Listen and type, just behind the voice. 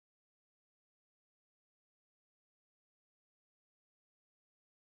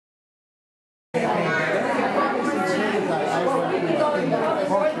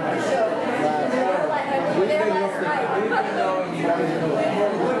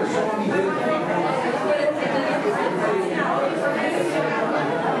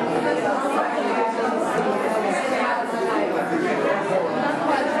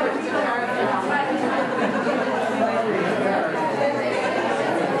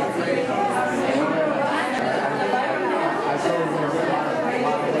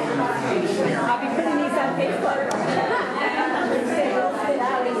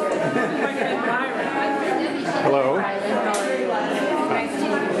Hello.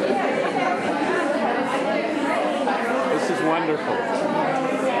 This is wonderful.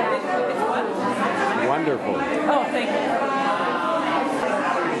 Wonderful. Oh, thank you.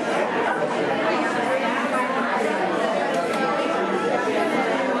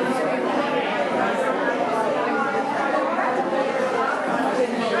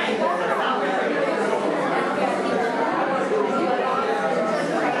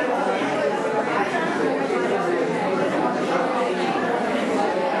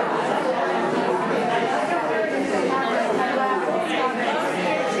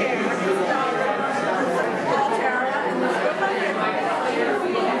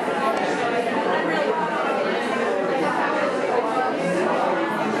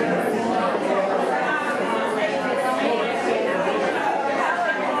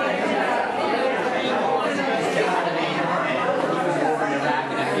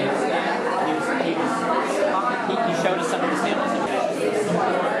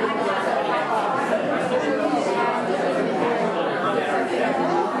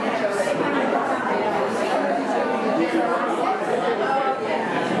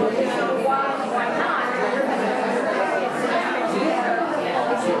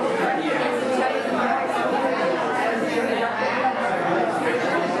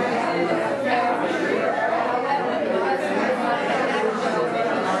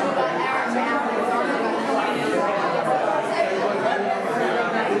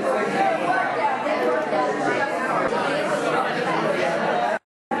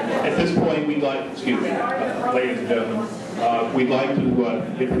 Ladies and gentlemen, we'd like to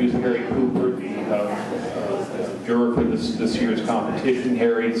introduce Harry Cooper, the juror for this year's competition.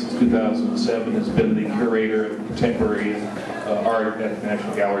 Harry, since 2007, has been the curator of contemporary art at the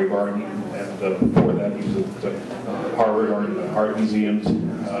National Gallery of Art, and before that he was at Harvard Art Museum's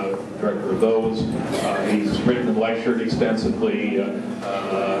director of those. He's written and lectured extensively and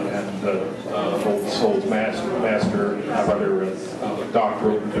holds master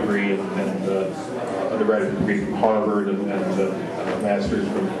doctoral degree and undergraduate degree from Harvard and master's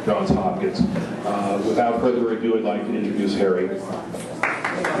from Johns Hopkins. Without further ado, I'd like to introduce Harry.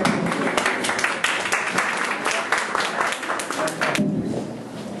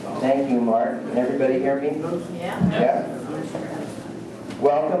 Thank you, Mark. Can everybody hear me? Yeah.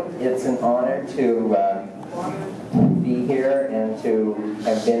 Welcome. It's an honor to be here and to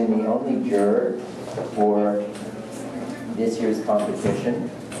have been the only juror for this year's competition.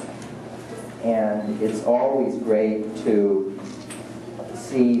 And it's always great to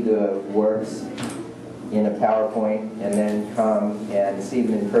see the works in a PowerPoint and then come and see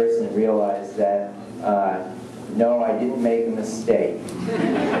them in person and realize that no, I didn't make a mistake.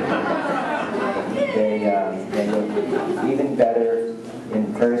 They look even better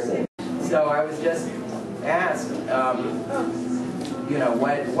in person. So I was just asked, you know,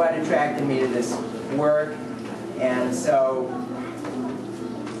 what attracted me to this work, and so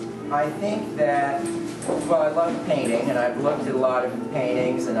I think that, well, I love painting, and I've looked at a lot of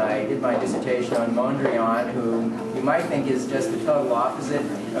paintings, and I did my dissertation on Mondrian, who you might think is just the total opposite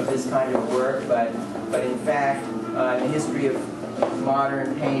of this kind of work, but in fact, in the history of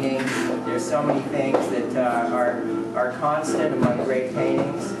modern painting, there's so many things that are constant among great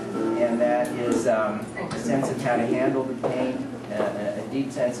paintings, and that is a sense of how to handle the paint, a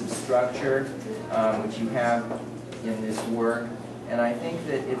deep sense of structure, which you have in this work. And I think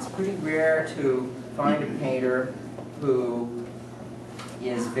that it's pretty rare to find a painter who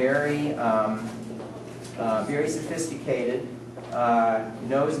is very, very sophisticated,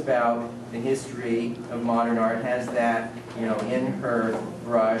 knows about the history of modern art, has that, you know, in her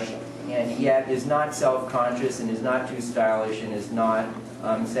brush, and yet is not self-conscious and is not too stylish and is not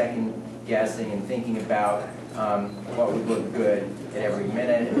second-guessing and thinking about what would look good at every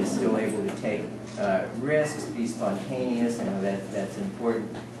minute, and is still able to take risks, be spontaneous. I know that's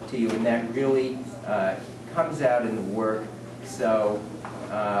important to you, and that really comes out in the work. So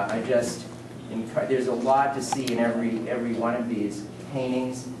I just, there's a lot to see in every one of these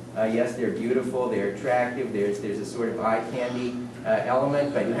paintings. Yes, they're beautiful, they're attractive, there's a sort of eye candy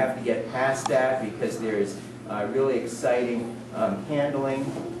element, but you have to get past that because there's really exciting handling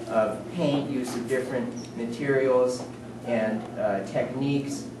of paint, use of different materials and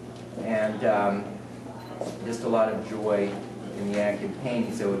techniques, and just a lot of joy in the act of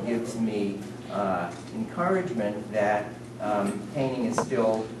painting. So it gives me encouragement that painting is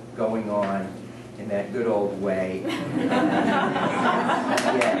still going on in that good old way.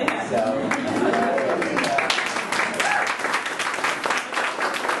 Yeah, so